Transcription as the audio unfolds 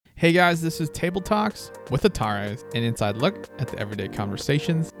Hey guys, this is Table Talks with Atares, an inside look at the everyday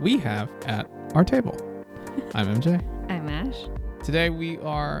conversations we have at our table. I'm MJ. I'm Ash. Today we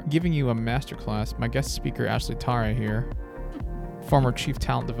are giving you a masterclass. My guest speaker, Ashley Tare here, former Chief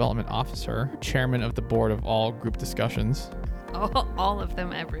Talent Development Officer, chairman of the board of all group discussions. All of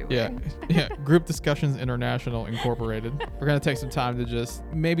them everywhere. Yeah. Group Discussions International Incorporated. We're going to take some time to just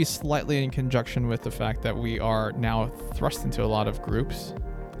maybe slightly in conjunction with the fact that we are now thrust into a lot of groups.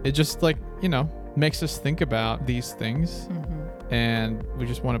 It just makes us think about these things. Mm-hmm. And we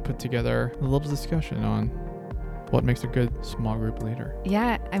just want to put together a little discussion on what makes a good small group leader.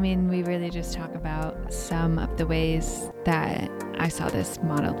 Yeah, I mean, we really just talk about some of the ways that I saw this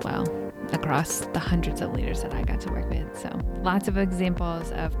modeled well across the hundreds of leaders that I got to work with. So lots of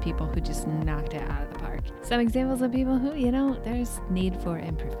examples of people who just knocked it out of the park. Some examples of people who, there's need for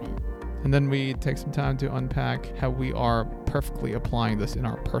improvement. And then we take some time to unpack how we are perfectly applying this in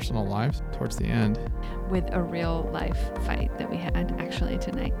our personal lives towards the end. With a real life fight that we had actually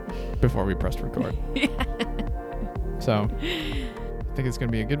tonight. Before we pressed record. Yeah. So I think it's going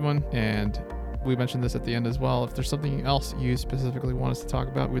to be a good one. And we mentioned this at the end as well. If there's something else you specifically want us to talk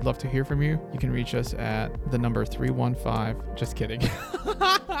about, we'd love to hear from you. You can reach us at the number 315. Just kidding.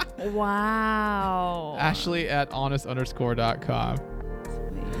 Wow. Ashley at honest_.com.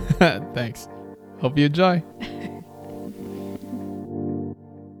 Thanks. Hope you enjoy.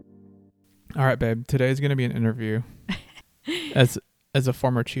 All right, babe. Today's going to be an interview as a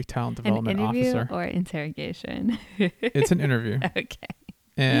former Chief Talent Development Officer. Or interrogation? It's an interview. Okay.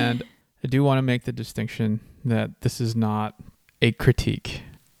 And I do want to make the distinction that this is not a critique.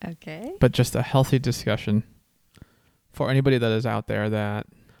 Okay. But just a healthy discussion for anybody that is out there that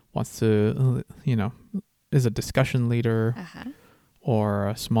wants to, is a discussion leader. Uh-huh. Or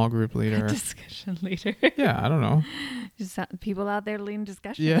a small group leader. Discussion leader. Yeah, I don't know. Just people out there leading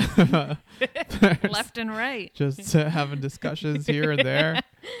discussions. Yeah. Left and right. Just having discussions here and there.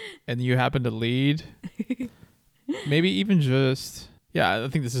 And you happen to lead. Maybe even just, I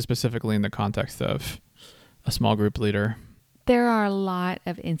think this is specifically in the context of a small group leader. There are a lot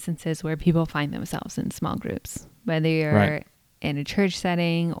of instances where people find themselves in small groups, whether you're in a church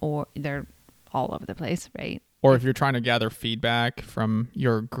setting or they're all over the place, right? Or if you're trying to gather feedback from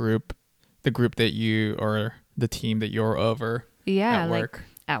your group, the group that you or the team that you're over at work. Like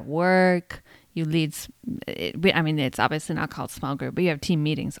at work, you lead. It's obviously not called small group, but you have team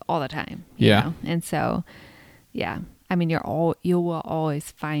meetings all the time. You know? And so, you will always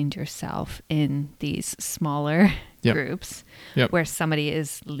find yourself in these smaller groups where somebody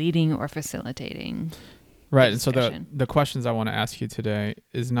is leading or facilitating. Right. And so the questions I want to ask you today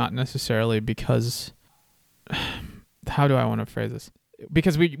is not necessarily because... How do I want to phrase this?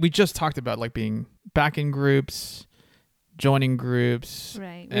 Because we just talked about like being back in groups, joining groups.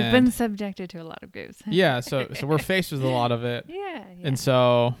 Right. We've been subjected to a lot of groups. Yeah. So we're faced with a lot of it. Yeah. And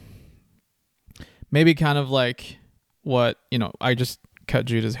so maybe kind of like what, I just cut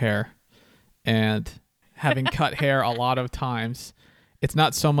Judah's hair, and having cut hair a lot of times, it's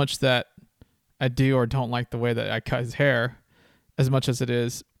not so much that I do or don't like the way that I cut his hair as much as it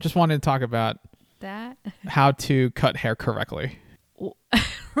is just wanting to talk about that how to cut hair correctly.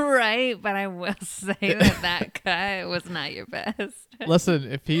 Right, but I will say that cut was not your best.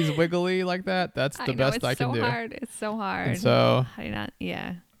 Listen, if he's wiggly like that, that's the best I can do. It's so hard. And so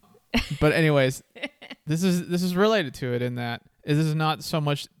But anyways, this is related to it in that this is not so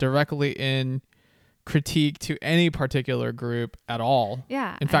much directly in critique to any particular group at all.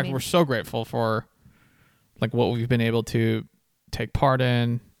 Yeah. In fact, we're so grateful for like what we've been able to take part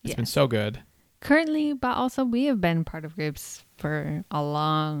in. It's been so good. Currently, but also we have been part of groups for a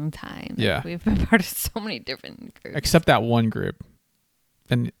long time. Yeah. We've been part of so many different groups. Except that one group.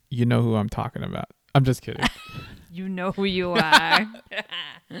 And you know who I'm talking about. I'm just kidding. You know who you are.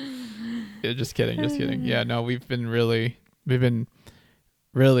 Yeah, just kidding. Yeah, no, we've been really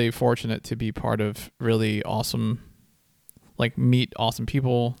fortunate to be part of really awesome, like meet awesome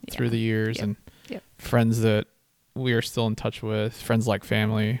people through the years and friends that we are still in touch with, friends like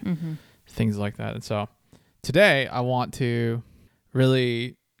family. Mm-hmm. Things like that. And so today I want to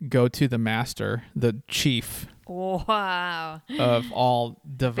really go to the master, the chief of all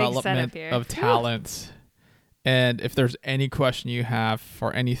development of talent. And if there's any question you have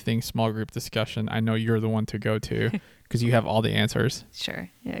for anything small group discussion, I know you're the one to go to because you have all the answers. Sure.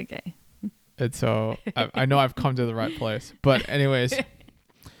 Yeah, okay. And so I know I've come to the right place. But anyways,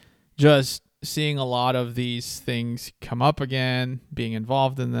 just seeing a lot of these things come up again, being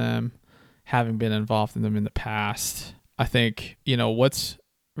involved in them, having been involved in them in the past, I think, what's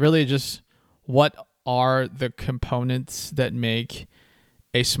really just what are the components that make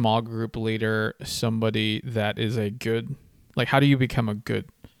a small group leader somebody that is a good, like, how do you become a good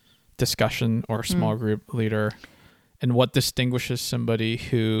discussion or small group leader, and what distinguishes somebody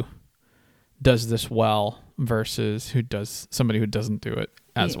who does this well versus somebody who doesn't do it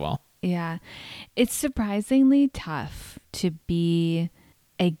as well? Yeah. It's surprisingly tough to be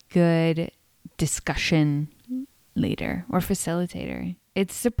a good discussion leader or facilitator.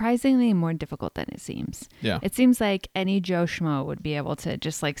 It's surprisingly more difficult than it seems. Yeah. It seems like any Joe Schmo would be able to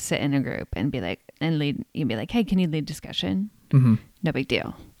just like sit in a group and be like, and lead, you'd be like, hey, can you lead discussion? Mm-hmm. No big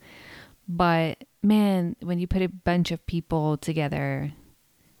deal. But man, when you put a bunch of people together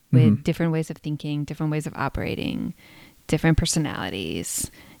with different ways of thinking, different ways of operating, different personalities,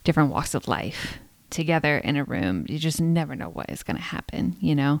 different walks of life together in a room, you just never know what is going to happen,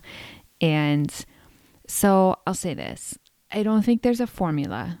 you know? And so I'll say this. I don't think there's a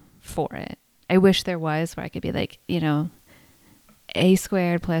formula for it. I wish there was, where I could be like, you know, A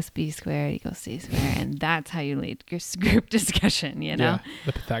squared plus B squared equals C squared. And that's how you lead your group discussion, you know? Yeah,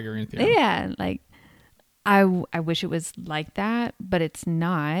 the Pythagorean theorem. Yeah, like I wish it was like that, but it's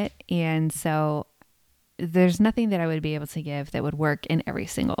not. And so there's nothing that I would be able to give that would work in every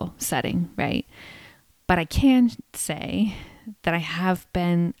single setting, right? But I can say that I have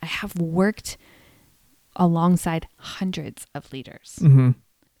worked alongside hundreds of leaders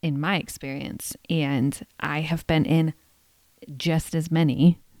in my experience. And I have been in just as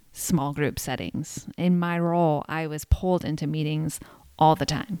many small group settings. In my role, I was pulled into meetings all the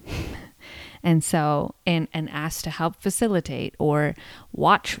time. And so, and asked to help facilitate or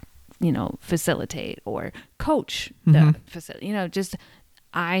watch, you know, facilitate or coach the facility, you know, just,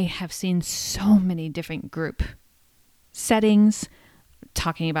 I have seen so many different group settings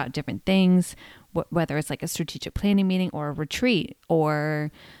talking about different things, whether it's like a strategic planning meeting or a retreat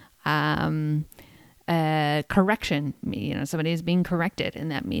or a correction meeting, you know, somebody is being corrected in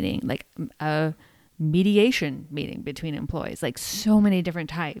that meeting, like a mediation meeting between employees, like so many different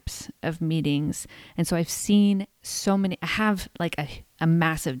types of meetings. And so I've seen so many, I have like a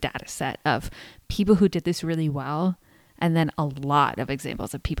massive data set of people who did this really well, and then a lot of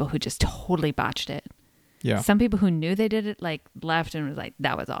examples of people who just totally botched it. Yeah. Some people who knew they did it like left and was like,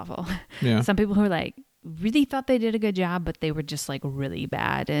 that was awful. Yeah. Some people who were like really thought they did a good job, but they were just like really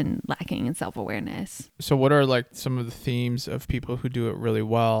bad and lacking in self-awareness. So what are like some of the themes of people who do it really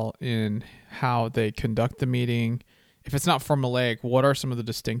well in how they conduct the meeting? If it's not formulaic, what are some of the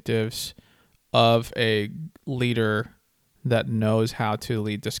distinctives of a leader that knows how to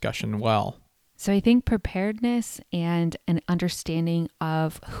lead discussion well? So I think preparedness and an understanding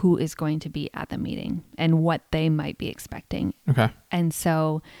of who is going to be at the meeting and what they might be expecting. Okay. And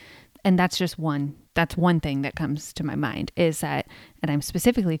so, and that's just one thing that comes to my mind is that, and I'm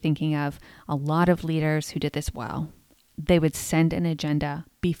specifically thinking of a lot of leaders who did this well. They would send an agenda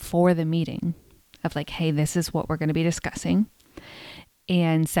before the meeting of like, hey, this is what we're going to be discussing,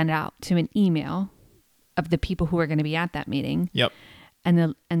 and send out to an email of the people who are going to be at that meeting. Yep.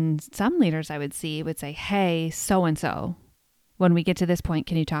 And some leaders I would see would say, hey, so-and-so, when we get to this point,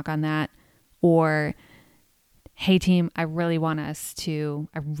 can you talk on that? Or, hey team, I really want to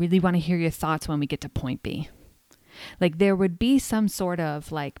hear your thoughts when we get to point B. Like there would be some sort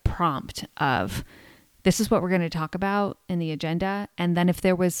of like prompt of, this is what we're going to talk about in the agenda. And then if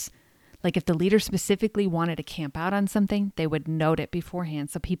there was, like if the leader specifically wanted to camp out on something, they would note it beforehand.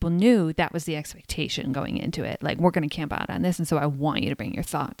 So people knew that was the expectation going into it. Like, we're going to camp out on this. And so I want you to bring your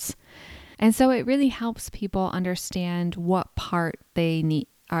thoughts. And so it really helps people understand what part they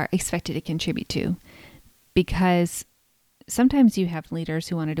are expected to contribute to. Because sometimes you have leaders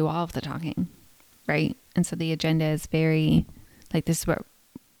who want to do all of the talking, right? And so the agenda is very like, this is what,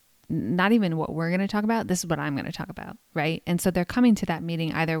 not even what we're going to talk about. This is what I'm going to talk about. Right. And so they're coming to that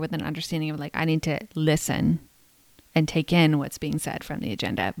meeting either with an understanding of like, I need to listen and take in what's being said from the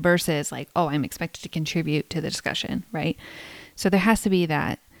agenda versus like, oh, I'm expected to contribute to the discussion. Right. So there has to be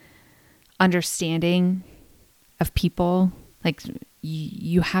that understanding of people. Like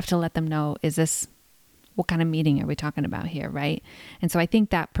you have to let them know, what kind of meeting are we talking about here? Right. And so I think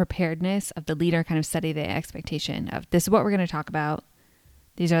that preparedness of the leader kind of setting the expectation of, this is what we're going to talk about.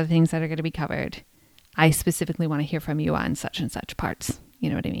 These are the things that are going to be covered. I specifically want to hear from you on such and such parts. You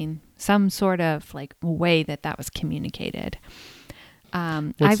know what I mean? Some sort of like way that was communicated.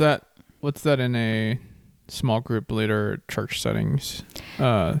 What's that in a small group leader church settings?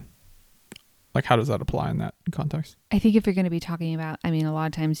 Like how does that apply in that context? I think if you're going to be talking about, I mean, a lot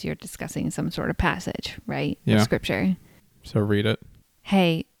of times you're discussing some sort of passage, right? Yeah. Or scripture. So read it.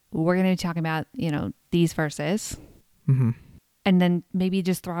 Hey, we're going to be talking about, these verses. Mm-hmm. And then maybe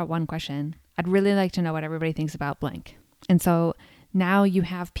just throw out one question. I'd really like to know what everybody thinks about blank. And so now you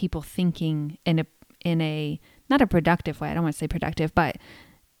have people thinking in a not a productive way. I don't want to say productive, but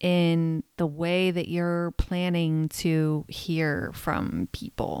in the way that you're planning to hear from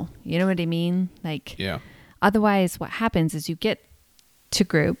people. You know what I mean? Like, yeah. Otherwise what happens is you get to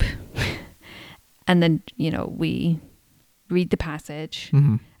group and then, we read the passage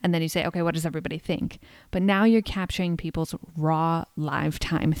and then you say, okay, what does everybody think? But now you're capturing people's raw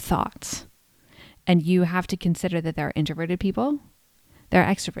lifetime thoughts. And you have to consider that there are introverted people. There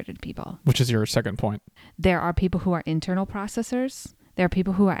are extroverted people. Which is your second point. There are people who are internal processors. There are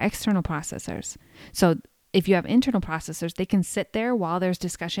people who are external processors. So if you have internal processors, they can sit there while there's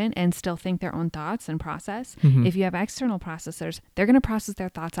discussion and still think their own thoughts and process. If you have external processors, they're going to process their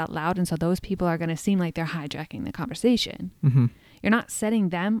thoughts out loud. And so those people are going to seem like they're hijacking the conversation. You're not setting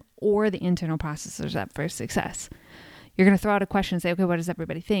them or the internal processors up for success. You're going to throw out a question and say, okay, what does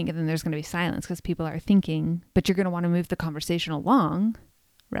everybody think? And then there's going to be silence because people are thinking, but you're going to want to move the conversation along,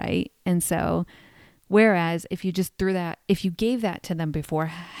 right? And so, whereas if you just if you gave that to them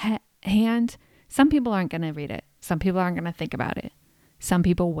beforehand, some people aren't going to read it. Some people aren't going to think about it. Some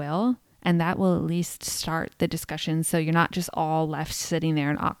people will, and that will at least start the discussion. So you're not just all left sitting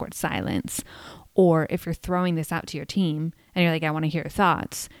there in awkward silence. Or if you're throwing this out to your team and you're like, I want to hear your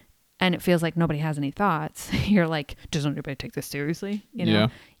thoughts, and it feels like nobody has any thoughts, you're like, does anybody take this seriously? Yeah.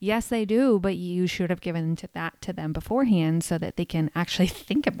 Yes, they do, but you should have given that to them beforehand so that they can actually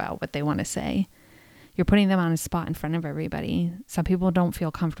think about what they want to say. You're putting them on a spot in front of everybody. Some people don't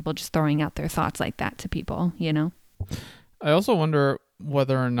feel comfortable just throwing out their thoughts like that to people, I also wonder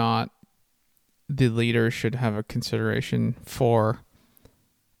whether or not the leader should have a consideration for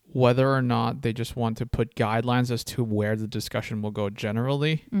whether or not they just want to put guidelines as to where the discussion will go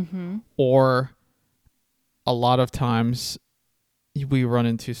generally, or a lot of times we run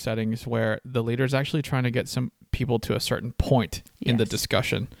into settings where the leader is actually trying to get some people to a certain point in the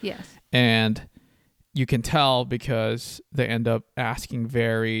discussion. Yes. And you can tell because they end up asking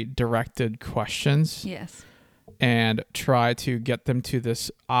very directed questions. Yes. And try to get them to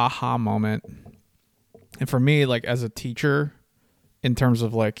this aha moment. And for me, like as a teacher, in terms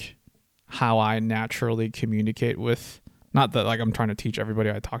of like how I naturally communicate with, not that like I'm trying to teach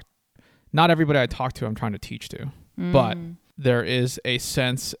everybody not everybody I talk to I'm trying to teach to, but there is a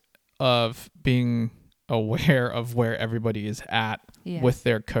sense of being aware of where everybody is at with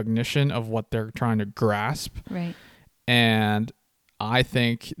their cognition of what they're trying to grasp. Right. And I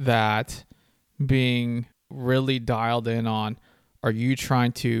think that being really dialed in on, are you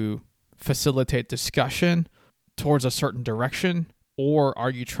trying to facilitate discussion towards a certain direction, or are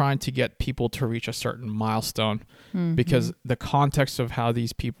you trying to get people to reach a certain milestone? Because the context of how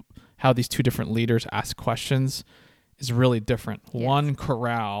these two different leaders ask questions is really different. Yes. One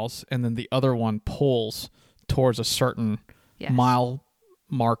corrals and then the other one pulls towards a certain mile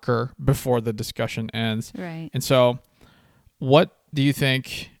marker before the discussion ends. Right. And so what do you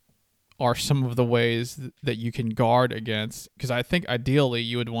think are some of the ways that you can guard against? Because I think ideally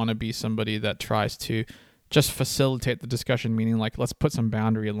you would want to be somebody that tries to just facilitate the discussion, meaning like, let's put some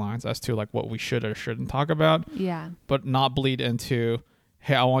boundary lines as to like what we should or shouldn't talk about. Yeah. But not bleed into,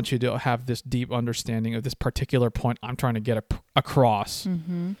 hey, I want you to have this deep understanding of this particular point I'm trying to get across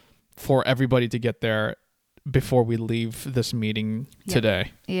for everybody to get there before we leave this meeting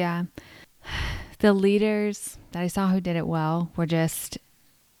today. Yeah. The leaders that I saw who did it well were just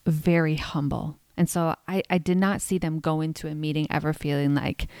very humble. And so I did not see them go into a meeting ever feeling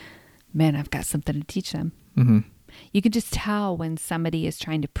like, man, I've got something to teach them. You can just tell when somebody is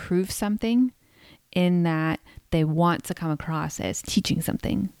trying to prove something in that they want to come across as teaching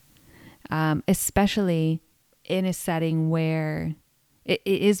something, especially in a setting where it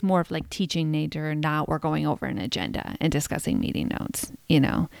is more of like teaching nature, not we're going over an agenda and discussing meeting notes, in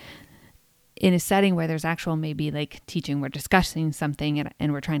a setting where there's actual maybe like teaching, we're discussing something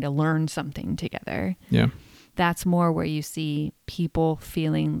and we're trying to learn something together. Yeah. That's more where you see people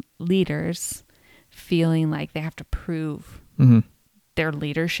leaders feeling like they have to prove their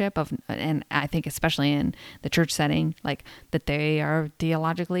leadership and I think especially in the church setting, like that they are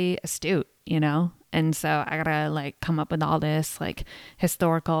theologically astute, and so I gotta like come up with all this like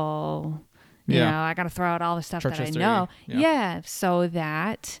historical, I gotta throw out all the stuff church that history. I know. Yeah. So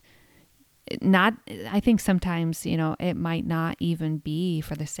that I think sometimes, it might not even be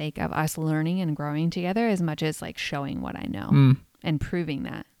for the sake of us learning and growing together as much as like showing what I know and proving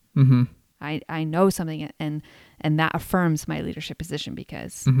that I know something and that affirms my leadership position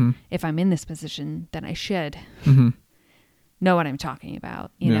because if I'm in this position, then I should know what I'm talking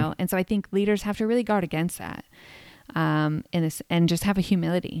about, know? And so I think leaders have to really guard against that and just have a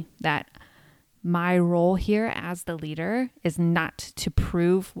humility that my role here as the leader is not to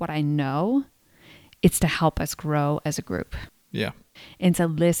prove what I know. It's to help us grow as a group. Yeah. And to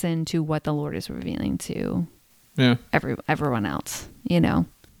listen to what the Lord is revealing to everyone else,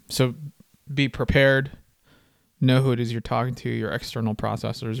 So be prepared. Know who it is you're talking to, your external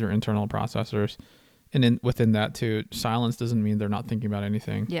processors, your internal processors. And within that too, silence doesn't mean they're not thinking about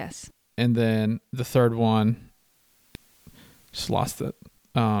anything. Yes. And then the third one, just lost it.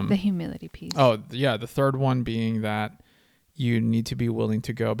 The humility piece. Oh, yeah. The third one being that you need to be willing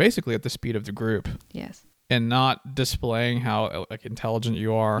to go basically at the speed of the group. Yes. And not displaying how intelligent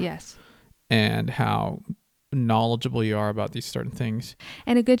you are. Yes. And how knowledgeable you are about these certain things.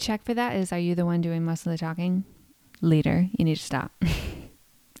 And a good check for that is, are you the one doing most of the talking? Leader, you need to stop.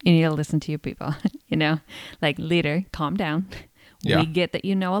 You need to listen to your people, like, leader, calm down. Yeah. We get that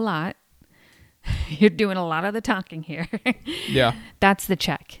you know a lot. You're doing a lot of the talking here. Yeah. That's the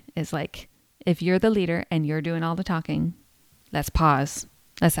check, is like, if you're the leader and you're doing all the talking, let's pause.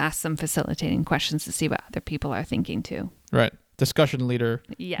 Let's ask some facilitating questions to see what other people are thinking too. Right. Discussion leader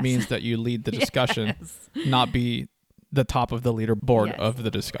means that you lead the discussion, not be the top of the leaderboard of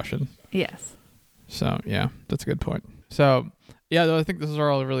the discussion. Yes. So, yeah, that's a good point. So, yeah, I think those are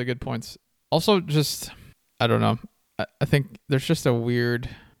all really good points. Also, just, I don't know. I think there's just a weird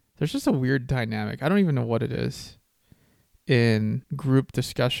dynamic. I don't even know what it is in group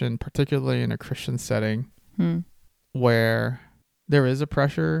discussion, particularly in a Christian setting, where there is a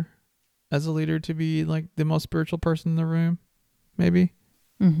pressure as a leader to be like the most spiritual person in the room, maybe.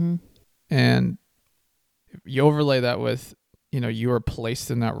 Mm-hmm. And you overlay that with, you are placed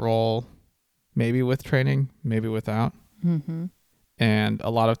in that role, maybe with training, maybe without. Mm-hmm. And a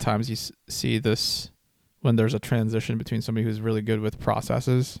lot of times you see this when there's a transition between somebody who's really good with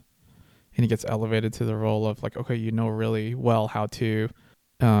processes and he gets elevated to the role of like, okay, you know really well how to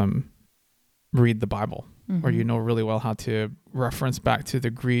read the Bible, or you know really well how to reference back to the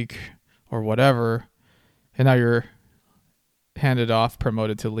Greek or whatever. And now you're handed off,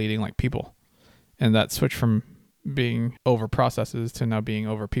 promoted to leading like people. And that switch from being over processes to now being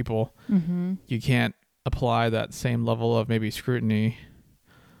over people, you can't apply that same level of maybe scrutiny,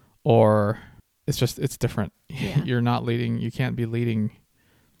 or it's different. Yeah. You're not leading, you can't be leading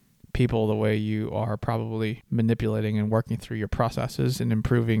people the way you are probably manipulating and working through your processes and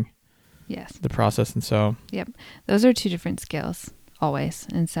improving the process. And so, those are two different skills always.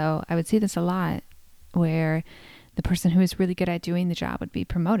 And so I would see this a lot where the person who is really good at doing the job would be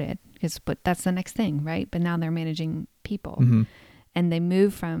promoted but that's the next thing, right? But now they're managing people. And they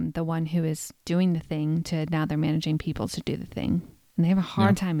move from the one who is doing the thing to now they're managing people to do the thing. And they have a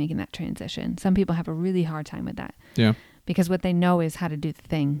hard time making that transition. Some people have a really hard time with that. Yeah. Because what they know is how to do the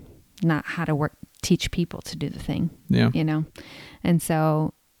thing, not how to teach people to do the thing. Yeah. And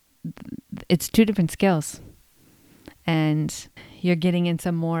so it's two different skills. And you're getting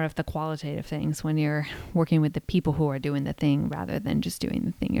into more of the qualitative things when you're working with the people who are doing the thing rather than just doing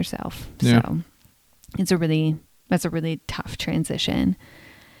the thing yourself. Yeah. So that's a really tough transition.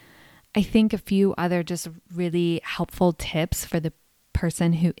 I think a few other just really helpful tips for the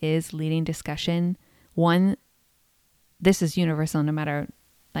person who is leading discussion. One, this is universal no matter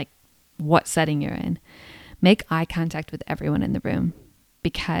like what setting you're in. Make eye contact with everyone in the room,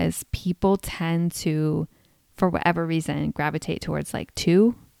 because people tend to, for whatever reason, gravitate towards like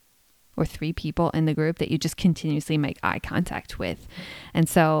 2 or 3 people in the group that you just continuously make eye contact with. And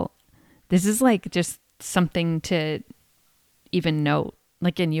so this is like just something to even note.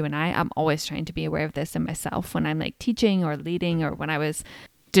 Like in you and I'm always trying to be aware of this in myself when I'm like teaching or leading, or when I was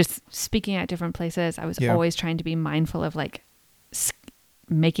just speaking at different places. I was always trying to be mindful of like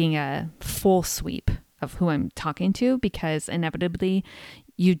making a full sweep of who I'm talking to, because inevitably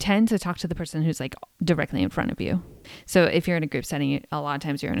you tend to talk to the person who's like directly in front of you. So if you're in a group setting, a lot of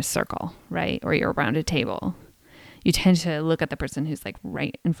times you're in a circle, right? Or you're around a table. You tend to look at the person who's like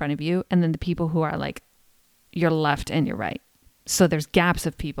right in front of you, and then the people who are like your left and your right. So there's gaps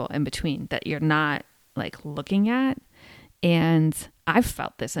of people in between that you're not like looking at. And I've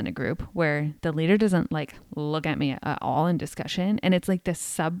felt this in a group where the leader doesn't like look at me at all in discussion. And it's like this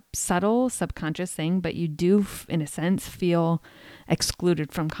subtle subconscious thing, but you do in a sense feel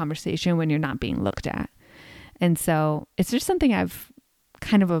excluded from conversation when you're not being looked at. And so it's just something I've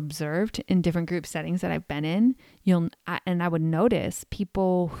kind of observed in different group settings that I've been in. I would notice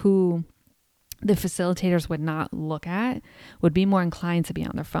people who the facilitators would not look at would be more inclined to be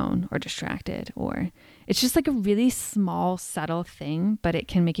on their phone or distracted, or it's just like a really small, subtle thing, but it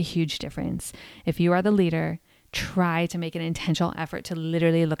can make a huge difference. If you are the leader, try to make an intentional effort to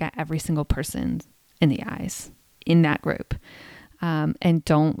literally look at every single person in the eyes in that group. And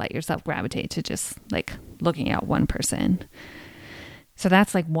don't let yourself gravitate to just like looking at one person. So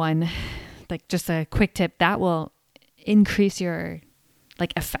that's like one, like just a quick tip that will increase your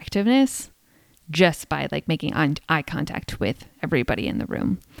like effectiveness just by like making eye contact with everybody in the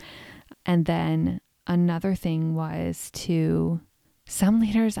room. And then another thing was some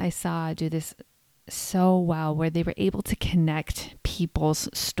leaders I saw do this so well, where they were able to connect people's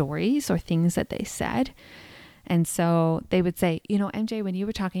stories or things that they said. And so they would say, MJ, when you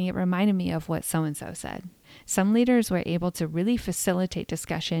were talking, it reminded me of what so-and-so said. Some leaders were able to really facilitate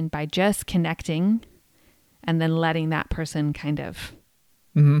discussion by just connecting and then letting that person kind of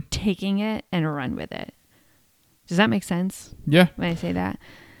taking it and run with it. Does that make sense? Yeah. When I say that?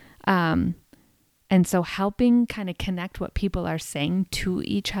 And so helping kind of connect what people are saying to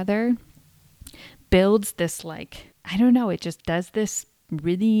each other builds this it just does this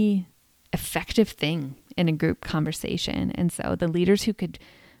really effective thing in a group conversation. And so the leaders who could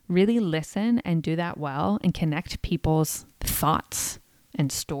really listen and do that well and connect people's thoughts and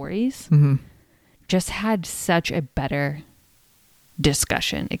stories just had such a better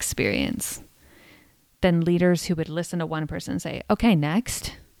discussion experience than leaders who would listen to one person and say, okay,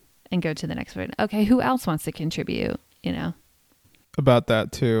 next, and go to the next one. Okay, who else wants to contribute, About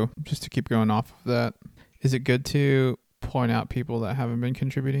that too, just to keep going off of that, is it good to point out people that haven't been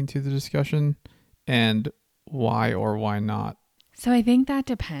contributing to the discussion and why or why not? So I think that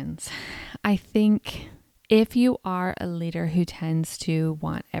depends. I think if you are a leader who tends to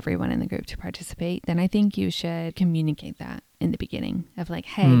want everyone in the group to participate, then I think you should communicate that in the beginning of like,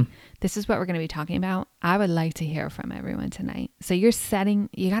 hey, this is what we're going to be talking about. I would like to hear from everyone tonight. So you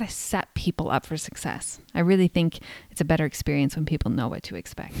got to set people up for success. I really think it's a better experience when people know what to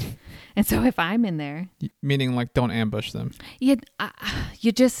expect. And so if I'm in there. Meaning like don't ambush them.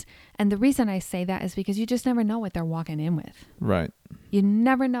 And the reason I say that is because you just never know what they're walking in with. Right. You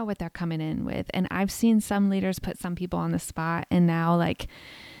never know what they're coming in with. And I've seen some leaders put some people on the spot, and now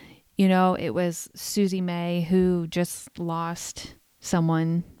it was Susie May who just lost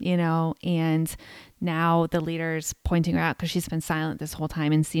someone, and now the leader's pointing her out because she's been silent this whole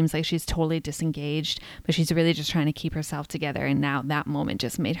time and seems like she's totally disengaged, but she's really just trying to keep herself together. And now that moment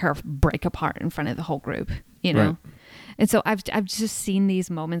just made her break apart in front of the whole group, Right. And so I've just seen these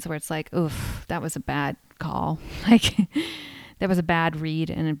moments where it's like, oof, that was a bad call. Like that was a bad read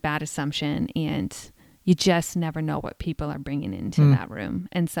and a bad assumption. And you just never know what people are bringing into that room.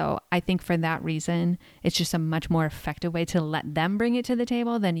 And so I think for that reason, it's just a much more effective way to let them bring it to the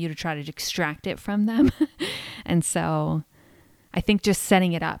table than you to try to extract it from them. And so I think just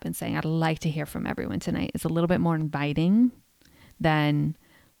setting it up and saying, I'd like to hear from everyone tonight is a little bit more inviting than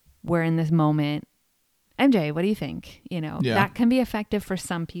we're in this moment. MJ, what do you think? That can be effective for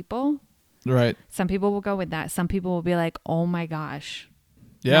some people. Right. Some people will go with that. Some people will be like, oh my gosh.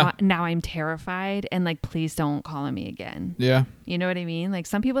 Yeah. Now I'm terrified and like, please don't call on me again. Yeah. You know what I mean? Like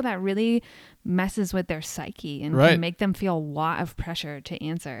some people that really messes with their psyche and right. can make them feel a lot of pressure to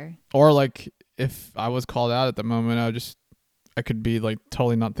answer. Or like if I was called out at the moment, I could be like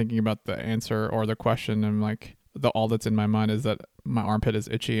totally not thinking about the answer or the question. And like all that's in my mind is that my armpit is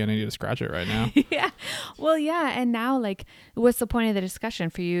itchy and I need to scratch it right now. Yeah. Well, yeah. And now like, what's the point of the discussion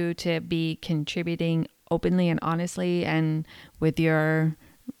for you to be contributing openly and honestly and with your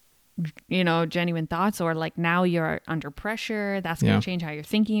genuine thoughts, or like now you're under pressure. That's going to change how you're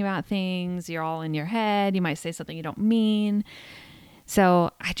thinking about things. You're all in your head. You might say something you don't mean.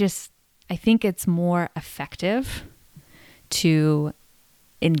 So I think it's more effective to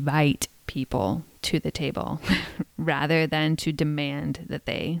invite people to the table rather than to demand that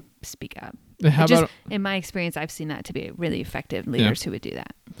they speak up. In my experience, I've seen that to be really effective leaders who would do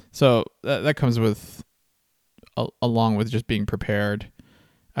that. So that comes with, along with just being prepared.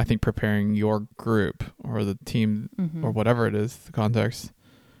 I think preparing your group or the team or whatever it is, the context,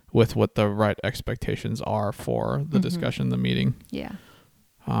 with what the right expectations are for the discussion, the meeting. Yeah.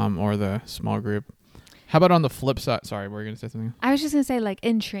 Or the small group. How about on the flip side? Sorry, were you going to say something? I was just going to say, like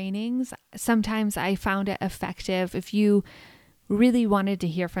in trainings, sometimes I found it effective if you really wanted to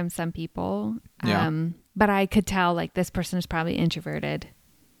hear from some people. But I could tell like this person is probably introverted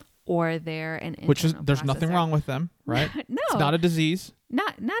or they're an internal Which is, there's processor. nothing wrong with them, right? No. It's not a disease.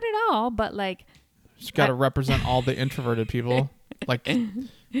 Not at all, but like. Just got to represent all the introverted people. Like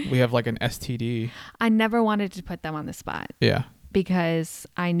we have like an STD. I never wanted to put them on the spot. Yeah. Because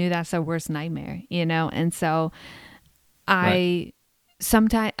I knew that's their worst nightmare, and so Right.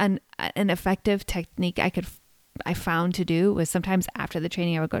 Sometimes an effective technique I found to do was sometimes after the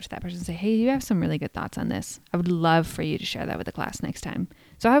training, I would go to that person and say, hey, you have some really good thoughts on this. I would love for you to share that with the class next time.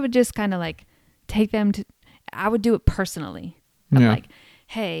 So I would just kind of like take them to, I would do it personally. I'm like,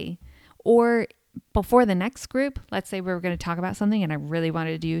 hey, or before the next group, let's say we were going to talk about something and I really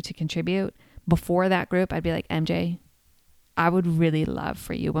wanted you to contribute. Before that group, I'd be like, MJ, I would really love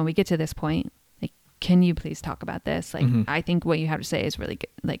for you when we get to this point, like, can you please talk about this? Like, I think what you have to say is really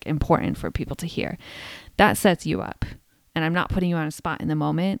like important for people to hear. That sets you up. And I'm not putting you on a spot in the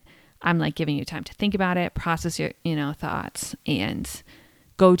moment. I'm like giving you time to think about it, process your, thoughts, and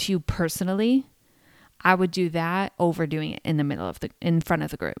go to you personally. I would do that over doing it in front of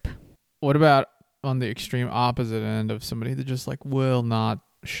the group. What about on the extreme opposite end of somebody that just like will not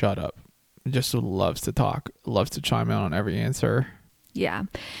shut up? Just loves to talk, loves to chime in on every answer. Yeah.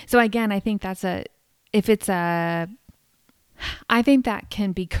 So again, I think I think that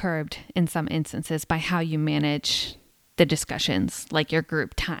can be curbed in some instances by how you manage the discussions, like your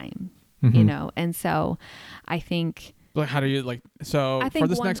group time, and so I think. Like, how do you for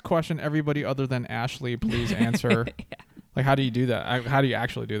this next question, everybody other than Ashley, please answer. Yeah. Like, how do you do that? How do you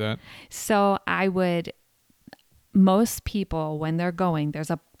actually do that? So most people, when they're going, there's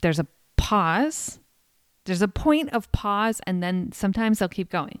a pause. There's a point of pause, and then sometimes they'll keep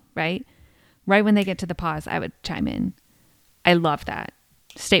going, right? Right when they get to the pause, I would chime in. I love that.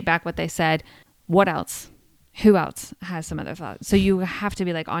 State back what they said. What else? Who else has some other thoughts? So you have to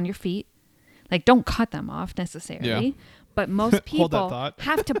be like on your feet. Like, don't cut them off necessarily, but most people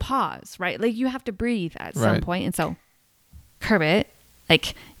have to pause, right? Like, you have to breathe at some point. And so curb it,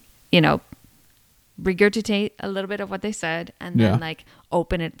 like, regurgitate a little bit of what they said, and then like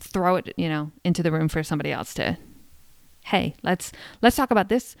open it, throw it, into the room for somebody else to, hey, let's talk about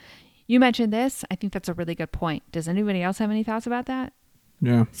this. You mentioned this. I think that's a really good point. Does anybody else have any thoughts about that?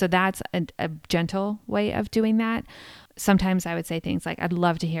 Yeah. So that's a gentle way of doing that. Sometimes I would say things like, I'd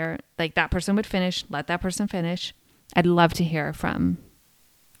love to hear, like, that person would finish, let that person finish. I'd love to hear from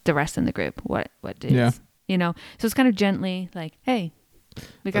the rest in the group. What is, so it's kind of gently like, hey,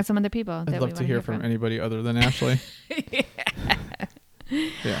 we got some other people. I'd love to hear from anybody other than Ashley.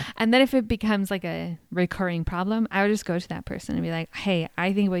 Yeah. And then if it becomes like a recurring problem, I would just go to that person and be like, hey,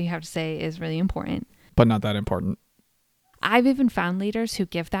 I think what you have to say is really important. But not that important. I've even found leaders who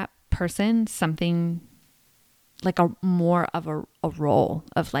give that person something like more of a role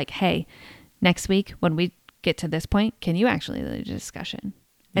of like, hey, next week when we get to this point, can you actually lead a discussion?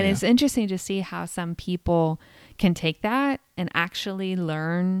 And it's interesting to see how some people can take that and actually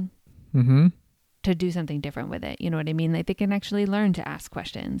learn to do something different with it. You know what I mean? Like, they can actually learn to ask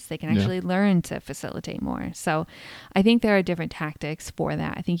questions. They can actually learn to facilitate more. So I think there are different tactics for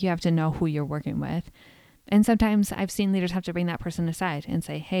that. I think you have to know who you're working with. And sometimes I've seen leaders have to bring that person aside and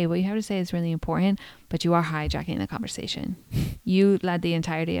say, hey, what you have to say is really important, but you are hijacking the conversation. You led the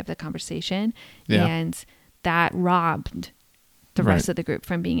entirety of the conversation, and that robbed the rest of the group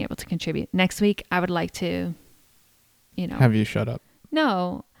from being able to contribute. Next week, I would like to, have you shut up?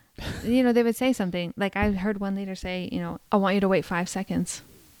 No. They would say something like, I heard one leader say, I want you to wait 5 seconds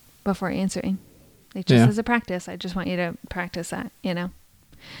before answering. Like, just as a practice, I just want you to practice that,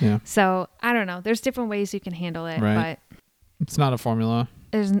 Yeah. So I don't know. There's different ways you can handle it, but it's not a formula.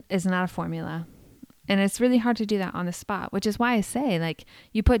 It's not a formula. And it's really hard to do that on the spot, which is why I say, like,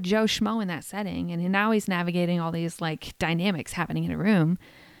 you put Joe Schmo in that setting and now he's navigating all these like dynamics happening in a room.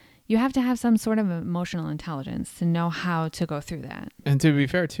 You have to have some sort of emotional intelligence to know how to go through that. And to be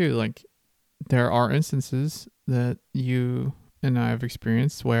fair too, like, there are instances that you and I have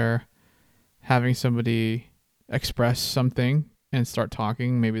experienced where having somebody express something and start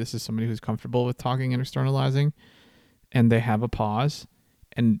talking, maybe this is somebody who's comfortable with talking and externalizing, and they have a pause,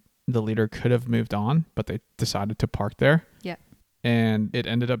 and the leader could have moved on, but they decided to park there. Yeah. And it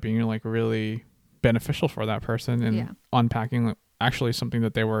ended up being like really beneficial for that person and unpacking actually something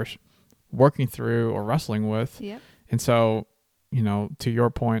that they were working through or wrestling with. Yeah. And so, to your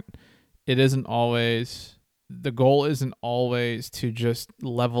point, the goal isn't always to just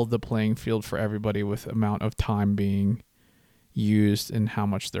level the playing field for everybody with amount of time being used and how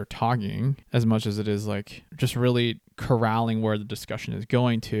much they're talking, as much as it is like just really corralling where the discussion is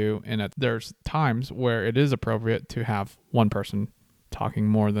going to. And there's times where it is appropriate to have one person talking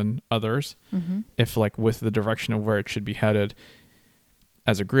more than others, if like with the direction of where it should be headed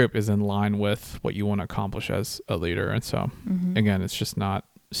as a group is in line with what you want to accomplish as a leader. And so again, it's just not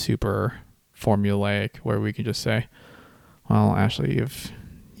super formulaic where we can just say, well, Ashley,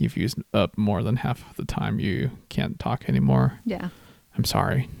 you've used up more than half of the time. You can't talk anymore. Yeah. I'm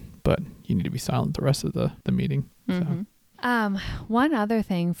sorry, but you need to be silent the rest of the meeting. So. One other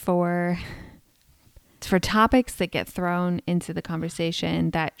thing for topics that get thrown into the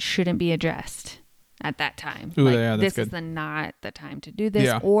conversation that shouldn't be addressed. at that time. Ooh, yeah, that's this good. is not the time to do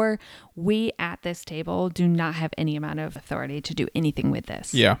this, or we at this table do not have any amount of authority to do anything with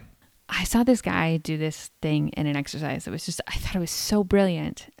this. Yeah. I saw this guy do this thing in an exercise. It was just, I thought it was so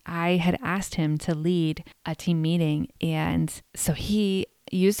brilliant. I had asked him to lead a team meeting. And so he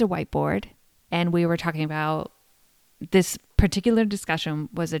used a whiteboard, and we were talking about this particular discussion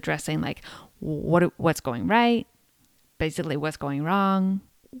was addressing like what's going right, basically what's going wrong,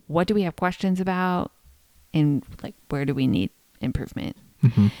 what do we have questions about, and like where do we need improvement.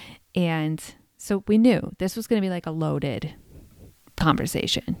 Mm-hmm. And so we knew this was going to be like a loaded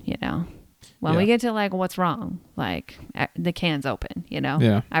conversation, you know. When we get to like what's wrong, like the can's open, you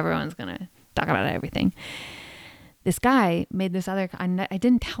know. Everyone's going to talk about everything. This guy made this other, I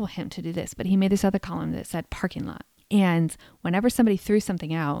didn't tell him to do this, but he made this other column that said parking lot. And whenever somebody threw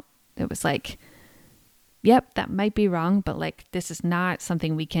something out, it was like, yep, that might be wrong, but like, this is not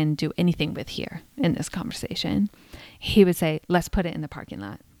something we can do anything with here in this conversation. He would say, let's put it in the parking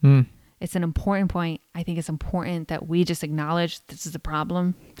lot. It's an important point. I think it's important that we just acknowledge this is a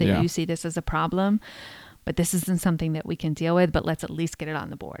problem, that you see this as a problem, but this isn't something that we can deal with, but let's at least get it on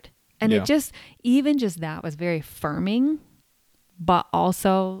the board. And it just, even just that was very firming, but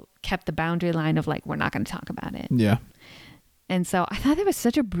also kept the boundary line of like, we're not going to talk about it. Yeah. And so I thought that was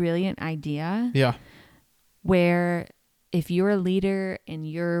such a brilliant idea. Yeah. Where if you're a leader and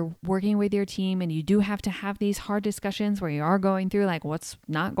you're working with your team and you do have to have these hard discussions where you are going through like what's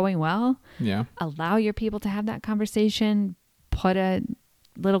not going well, allow your people to have that conversation, put a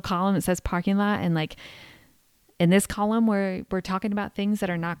little column that says parking lot, and like in this column where we're talking about things that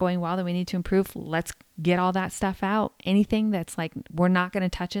are not going well that we need to improve, let's get all that stuff out. Anything that's like we're not going to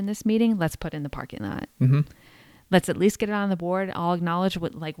touch in this meeting, let's put in the parking lot. Mm-hmm. Let's at least get it on the board. I'll acknowledge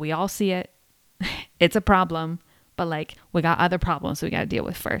what, like, we all see it. It's a problem, but like we got other problems we got to deal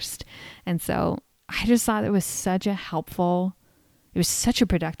with first. And so I just thought it was such a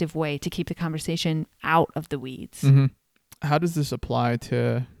productive way to keep the conversation out of the weeds. Mm-hmm. How does this apply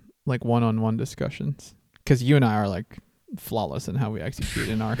to like one-on-one discussions? Because you and I are like flawless in how we execute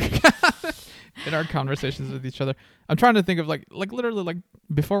in our in our conversations with each other. I'm trying to think of like literally like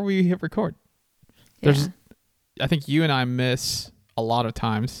before we hit record. I think you and I miss a lot of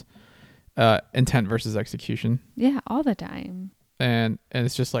times intent versus execution. Yeah, all the time. And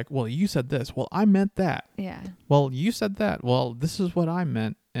it's just like, well, you said this. Well, I meant that. Yeah. Well, you said that. Well, this is what I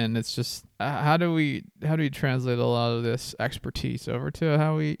meant. And it's just how do we translate a lot of this expertise over to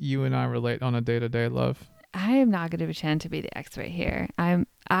how you and I relate on a day-to-day love? I am not going to pretend to be the expert here.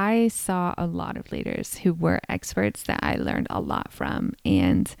 I saw a lot of leaders who were experts that I learned a lot from.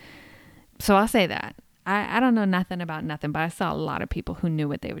 And so I'll say that. I don't know nothing about nothing, but I saw a lot of people who knew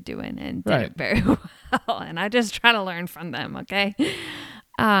what they were doing and did it very well. And I just try to learn from them, okay?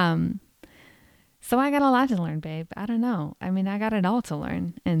 So I got a lot to learn, babe. I don't know. I mean, I got it all to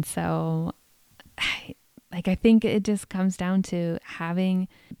learn. And so I think it just comes down to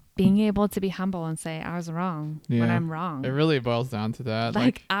being able to be humble and say, I was wrong when I'm wrong. It really boils down to that.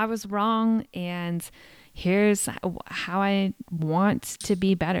 Like I was wrong, and here's how I want to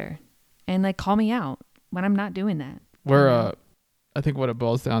be better. And like, call me out when I'm not doing that. I think what it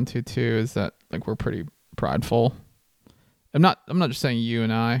boils down to too is that like we're pretty prideful. I'm not just saying you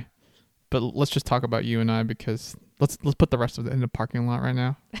and I, but let's just talk about you and I, because let's put the rest of it in the parking lot right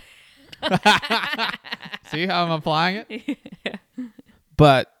now. See how I'm applying it? Yeah.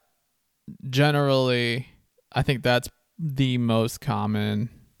 But generally, I think that's the most common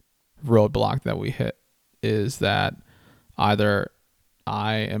roadblock that we hit, is that either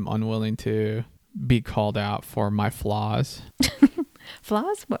I am unwilling to be called out for my flaws.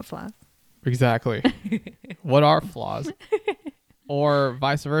 Flaws? What flaws? Exactly. What are flaws? Or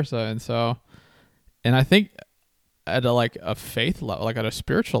vice versa. And I think at a faith level, like at a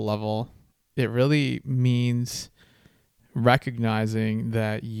spiritual level, it really means recognizing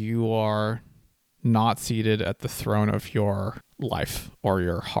that you are not seated at the throne of your life or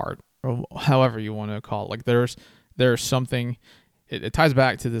your heart, or however you want to call it. Like there's something, it ties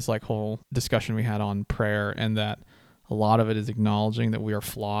back to this like whole discussion we had on prayer, and that a lot of it is acknowledging that we are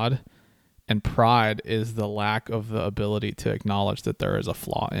flawed, and pride is the lack of the ability to acknowledge that there is a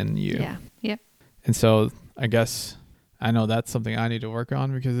flaw in you. Yeah. Yep. And so I guess I know that's something I need to work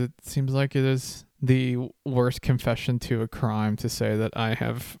on, because it seems like it is the worst confession to a crime to say that I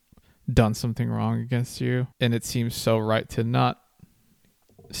have done something wrong against you. And it seems so right to not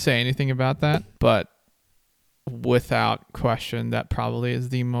say anything about that. But without question, that probably is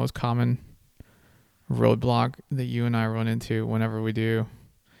the most common roadblock that you and I run into whenever we do.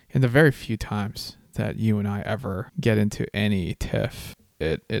 And the very few times that you and I ever get into any tiff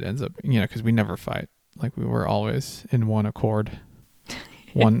it ends up, because we never fight. Like we were always in one accord,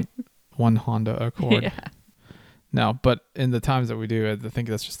 one Honda Accord. Yeah. No, but in the times that we do, I think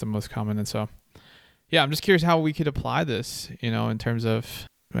that's just the most common. And so, yeah, I'm just curious how we could apply this, in terms of,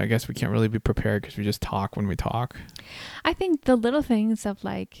 I guess we can't really be prepared because we just talk when we talk. I think the little things of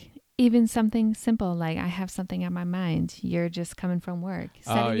like, even something simple, like I have something on my mind. You're just coming from work,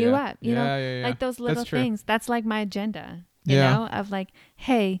 setting you up, you know, like those little things. That's like my agenda, you know, of like,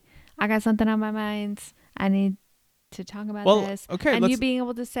 hey, I got something on my mind. I need to talk about this. Okay. And you being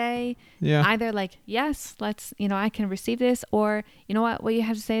able to say either like, yes, let's, I can receive this, or you know what you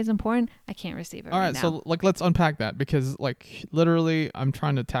have to say is important. I can't receive it. All right. So like, let's unpack that, because like literally I'm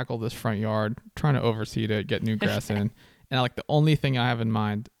trying to tackle this front yard, trying to overseed it, get new grass in. And like the only thing I have in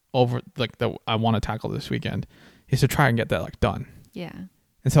mind that I want to tackle this weekend is to try and get that like done. Yeah.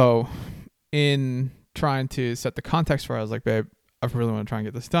 And so in trying to set the context for it, I was like, babe, I really want to try and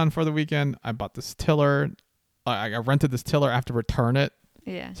get this done for the weekend. I bought this tiller. I rented this tiller. I have to return it.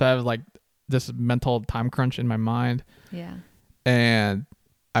 Yeah. So I have like this mental time crunch in my mind. Yeah. And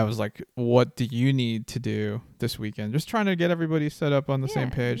I was like, what do you need to do this weekend? Just trying to get everybody set up on the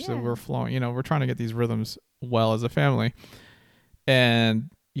same page so we're flowing. We're trying to get these rhythms well as a family. And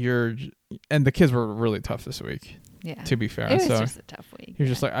the kids were really tough this week. Yeah. To be fair. It was just a tough week. You're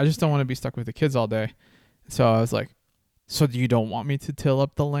just like, I just don't want to be stuck with the kids all day. So I was like, so you don't want me to till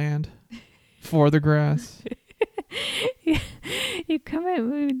up the land for the grass? You come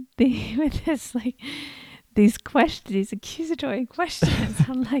in with this like these questions, these accusatory questions.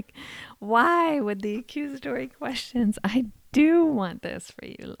 I'm like, why would the accusatory questions? I do want this for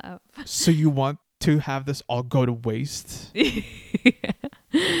you, love. So you want to have this all go to waste?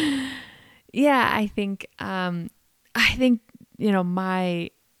 Yeah, I think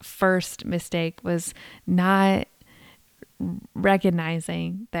my first mistake was not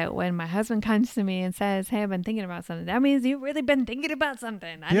recognizing that when my husband comes to me and says, hey, I've been thinking about something, that means you've really been thinking about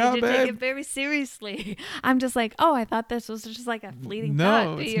something. I need to take it very seriously. I'm just like, oh, I thought this was just like a fleeting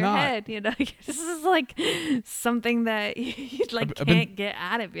thought to your head. This is like something that you can't get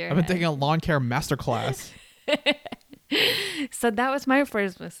out of your head. I've been taking a lawn care masterclass. So that was my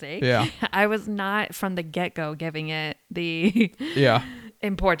first mistake. Yeah. I was not from the get-go giving it the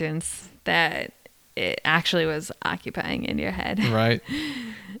importance that it actually was occupying in your head. Right.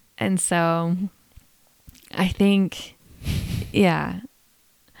 And so I think, I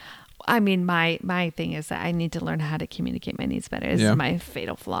mean, my thing is that I need to learn how to communicate my needs better. This is my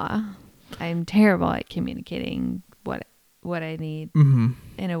fatal flaw. I'm terrible at communicating what I need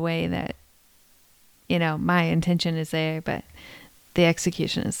in a way that, my intention is there, but the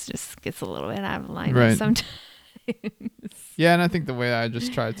execution just gets a little bit out of line sometimes. Yeah. And I think the way I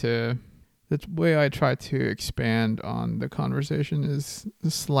try to expand on the conversation is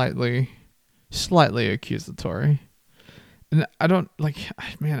slightly accusatory. And I don't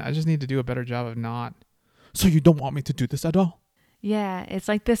I just need to do a better job of not. So you don't want me to do this at all? Yeah. It's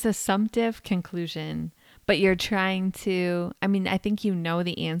like this assumptive conclusion, but you're trying to, I think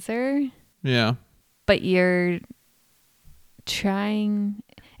the answer. Yeah. But you're trying,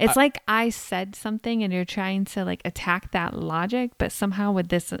 it's like I said something and you're trying to like attack that logic, but somehow with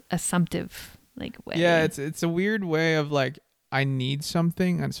this assumptive way. Yeah, it's a weird way of like, I need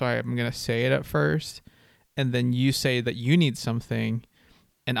something, and so I'm going to say it at first, and then you say that you need something,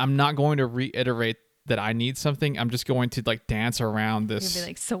 and I'm not going to reiterate that I need something. I'm just going to like dance around this. You'll be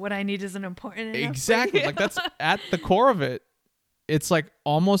like, so what I need isn't important enough. Exactly. Like that's at the core of it. It's like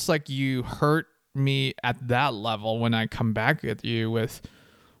almost like you hurt me at that level when I come back at you with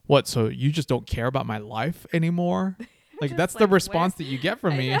what? So you just don't care about my life anymore? Like that's the response that you get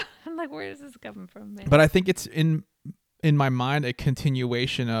from me. I'm like, where is this coming from, man? But I think it's in my mind a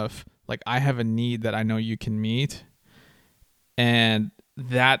continuation of like, I have a need that I know you can meet, and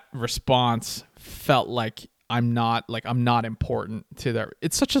that response felt like I'm not important to that.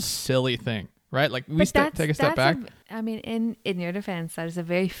 It's such a silly thing, right? Like we take a step back. In your defense, that is a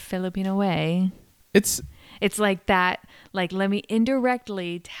very Filipino way. It's like that. Like, let me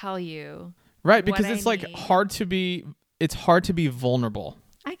indirectly tell you, right? Because it's like hard to be vulnerable.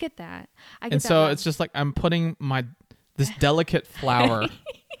 I get that. And so it's just like I'm putting this delicate flower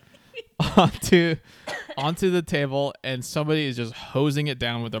onto the table, and somebody is just hosing it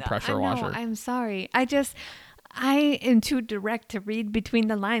down with a pressure washer. I'm sorry. I am too direct to read between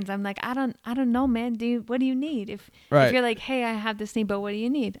the lines. I'm like, I don't know, man. What do you need? If you're like, hey, I have this need, but what do you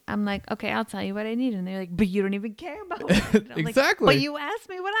need? I'm like, okay, I'll tell you what I need. And they're like, but you don't even care about it. Exactly. Like, but you asked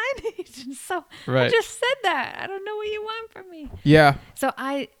me what I need. And so I just said that. I don't know what you want from me. Yeah. So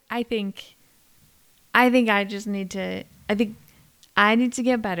I think I just need to, I need to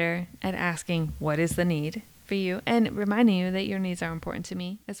get better at asking what is the need for you and reminding you that your needs are important to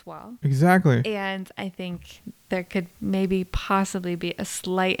me as well. Exactly. And I think there could maybe possibly be a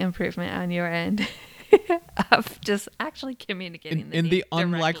slight improvement on your end of just actually communicating in the directly.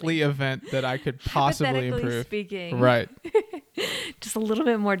 Unlikely event that I could possibly improve. Speaking. Right. Just a little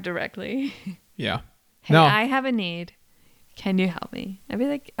bit more directly. Yeah. Hey, no. I have a need. Can you help me? I'd be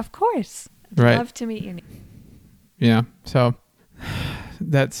like, of course. I'd love to meet your need. Yeah. So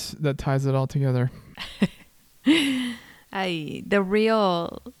that ties it all together. The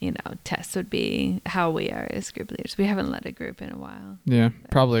real, test would be how we are as group leaders. We haven't led a group in a while. Yeah,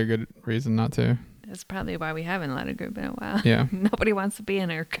 probably a good reason not to. That's probably why we haven't led a group in a while. Yeah. Nobody wants to be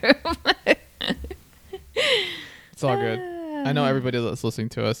in our group. It's all good. I know everybody that's listening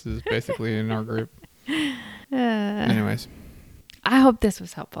to us is basically in our group. Anyways. I hope this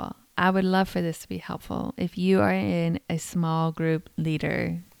was helpful. I would love for this to be helpful. If you are in a small group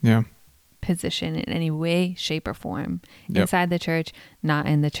leader position in any way, shape, or form, inside the church, not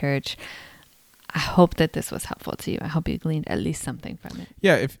in the church, I hope that this was helpful to you. I hope you gleaned at least something from it.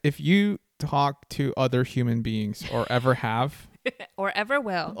 Yeah, if you talk to other human beings or ever have or ever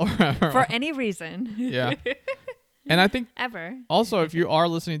will for any reason. Yeah. And I think ever. Also, if you are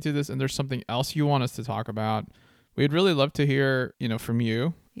listening to this and there's something else you want us to talk about, we'd really love to hear, from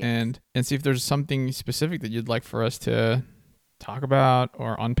you. Yes. And see if there's something specific that you'd like for us to talk about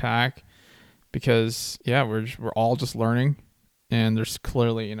or unpack, because we're all just learning, and there's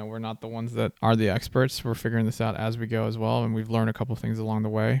clearly, we're not the ones that are the experts. We're figuring this out as we go as well, and we've learned a couple things along the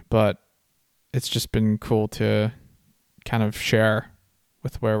way, but it's just been cool to kind of share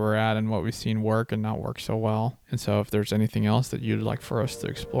with where we're at and what we've seen work and not work so well. And so if there's anything else that you'd like for us to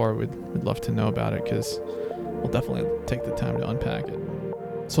explore, we'd love to know about it, because we'll definitely take the time to unpack it.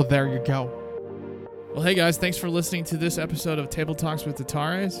 So there you go. Well, hey guys, thanks for listening to this episode of Table Talks with the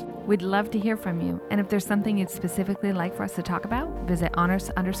Tares. We'd love to hear from you. And if there's something you'd specifically like for us to talk about, visit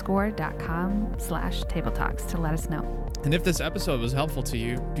honors_.com/tabletalks to let us know. And if this episode was helpful to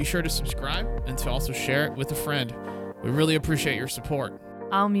you, be sure to subscribe and to also share it with a friend. We really appreciate your support.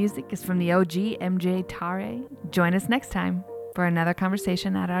 All music is from the OG MJ Tare. Join us next time for another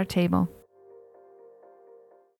conversation at our table.